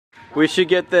we should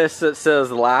get this that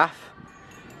says laugh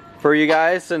for you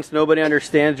guys since nobody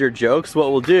understands your jokes.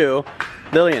 What we'll do,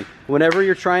 Lillian, whenever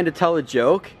you're trying to tell a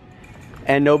joke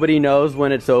and nobody knows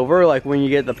when it's over, like when you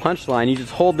get the punchline, you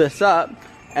just hold this up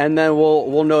and then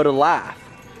we'll know to laugh.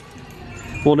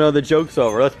 We'll know the joke's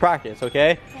over. Let's practice,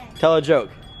 okay? Tell a joke.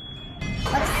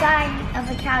 What side of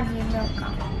the cow do you milk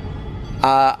on?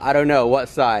 I don't know. What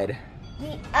side?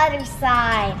 The other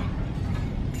side.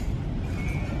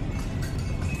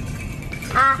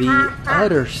 The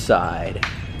other side.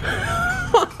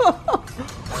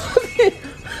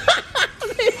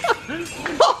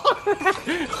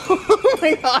 Oh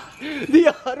my god.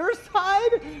 The other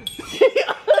side?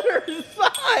 The other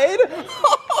side?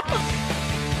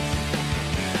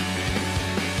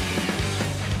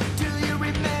 Do you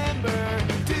remember?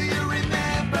 Do you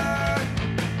remember?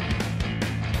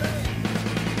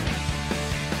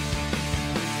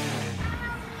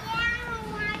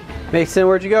 Mason,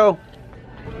 where'd you go?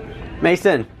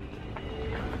 Mason.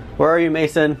 Where are you,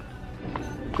 Mason?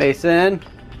 Mason?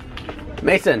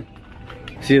 Mason.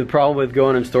 See, the problem with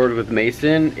going in stores with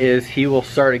Mason is he will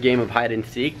start a game of hide and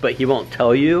seek, but he won't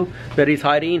tell you that he's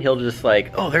hiding. He'll just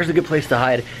like, oh, there's a good place to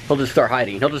hide. He'll just start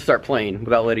hiding. He'll just start playing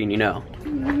without letting you know.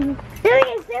 There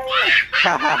he is, there he is.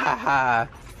 Ha ha ha ha.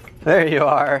 There you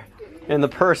are. In the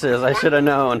purses, I should have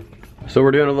known. So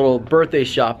we're doing a little birthday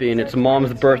shopping. It's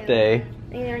Mom's birthday.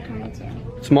 These are 22.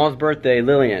 It's Mom's birthday,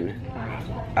 Lillian.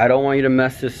 I don't want you to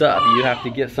mess this up. You have to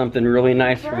get something really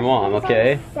nice for Mom,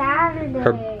 okay? Saturday.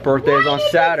 Her birthday is on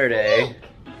Saturday.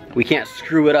 We can't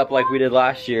screw it up like we did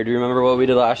last year. Do you remember what we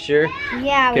did last year?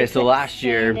 Yeah. Okay, so last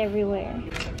year we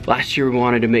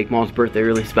wanted to make Mom's birthday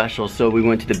really special, so we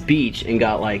went to the beach and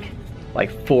got like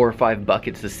 4 or 5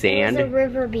 buckets of sand. It was a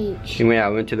river beach. And we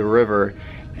went to the river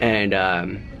and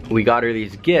we got her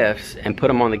these gifts and put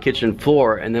them on the kitchen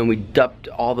floor, and then we dumped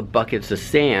all the buckets of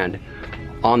sand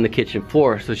on the kitchen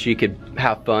floor so she could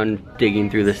have fun digging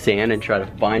through the sand and try to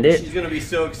find it. She's gonna be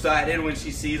so excited when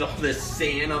she sees all this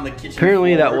sand on the kitchen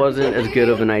Apparently floor. that wasn't as good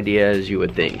of an idea as you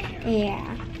would think.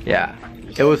 Yeah. Yeah.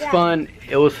 It was fun.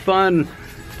 It was fun.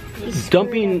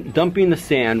 Dumping the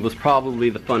sand was probably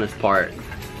the funnest part.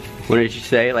 What did you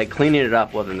say? Like cleaning it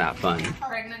up wasn't that fun.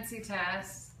 Pregnancy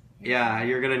test. Yeah,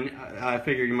 you're gonna, I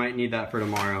figured you might need that for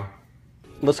tomorrow.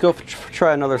 Let's go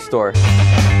try another store.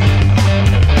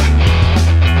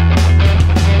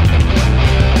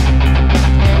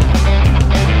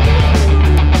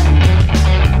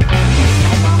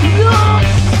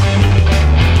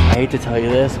 I hate to tell you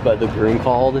this, but the groom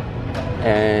called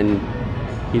and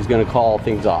he's gonna call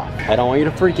things off. I don't want you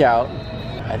to freak out.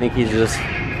 I think he's just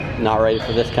not ready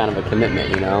for this kind of a commitment,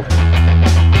 you know?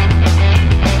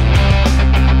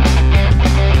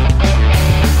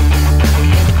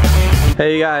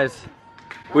 Hey you guys,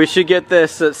 we should get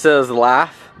this that says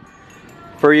laugh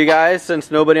for you guys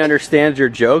since nobody understands your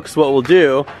jokes. What we'll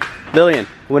do, Lillian,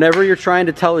 whenever you're trying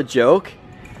to tell a joke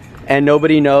and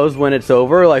nobody knows when it's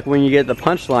over, like when you get the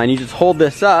punchline, you just hold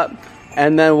this up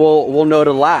and then we'll know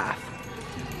to laugh.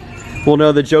 We'll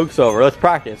know the joke's over. Let's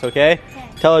practice, okay?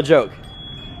 Tell a joke.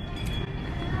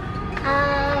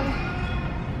 How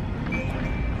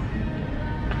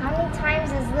many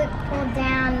times has Luke pulled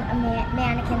down a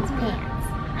mannequin's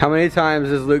pants? How many times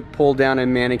has Luke pulled down a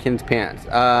mannequin's pants?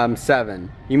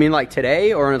 7. You mean like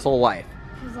today or in his whole life?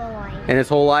 His whole life. In his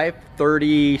whole life,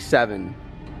 37.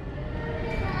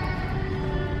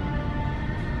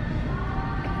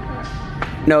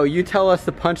 No, you tell us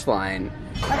the punchline.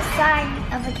 What side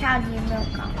of the cow do you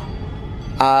milk on?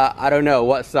 I don't know.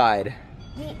 What side?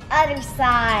 The other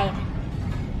side.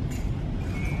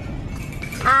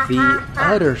 The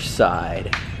other side.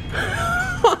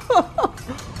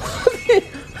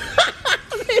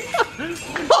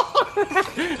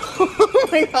 Oh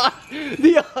my god.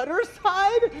 The other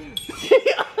side?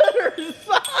 The other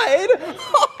side?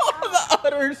 Oh, the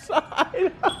other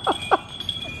side.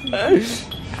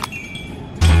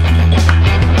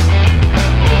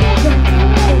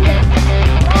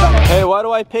 Hey, why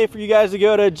do I pay for you guys to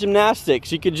go to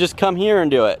gymnastics? You could just come here and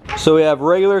do it. So we have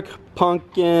regular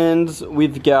pumpkins,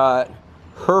 we've got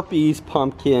herpes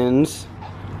pumpkins,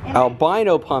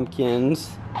 albino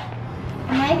pumpkins,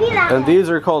 and these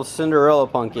are called Cinderella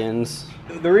pumpkins.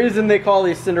 The reason they call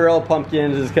these Cinderella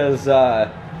pumpkins is because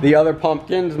the other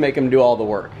pumpkins make them do all the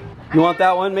work. You want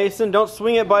that one, Mason? Don't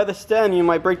swing it by the stem, you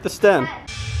might break the stem.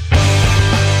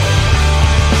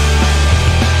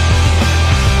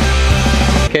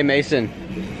 Okay, Mason.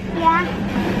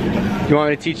 Yeah? You want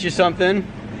me to teach you something?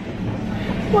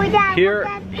 Here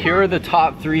are the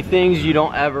top 3 things you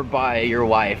don't ever buy your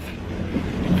wife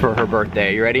for her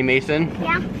birthday. You ready, Mason?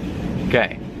 Yeah.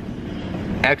 Okay.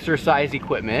 exercise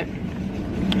equipment,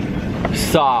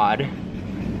 sod,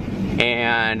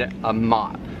 and a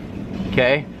mop.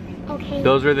 Okay? Okay.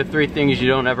 Those are the 3 things you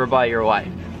don't ever buy your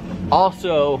wife.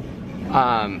 Also,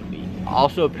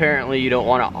 apparently you don't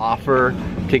want to offer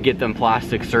to get them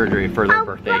plastic surgery for their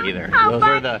birthday either.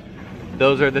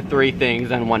 Those are the 3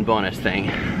 things and 1 bonus thing.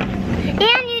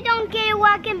 And you don't get a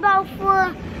wrecking ball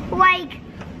for like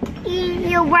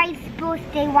your wife's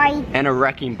birthday, right? And a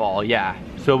wrecking ball, yeah.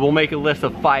 So we'll make a list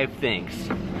of 5 things.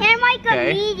 And like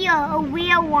a meteor, a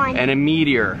real one. And a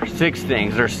meteor, 6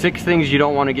 things. There's 6 things you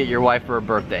don't want to get your wife for her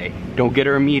birthday. Don't get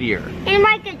her a meteor. And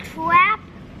like a trap.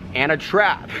 And a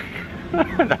trap.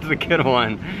 That's a good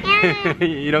one.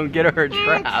 You don't get her a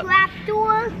trap. And a trap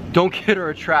door. Don't get her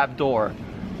a trap door.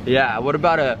 Yeah, what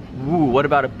about a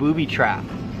booby trap?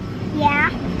 Yeah.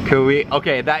 Could we,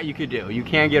 okay, that you could do. You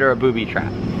can get her a booby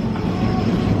trap.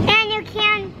 And you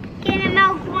can get a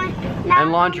milk one.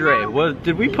 And lingerie.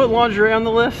 Did we put lingerie on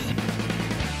the list?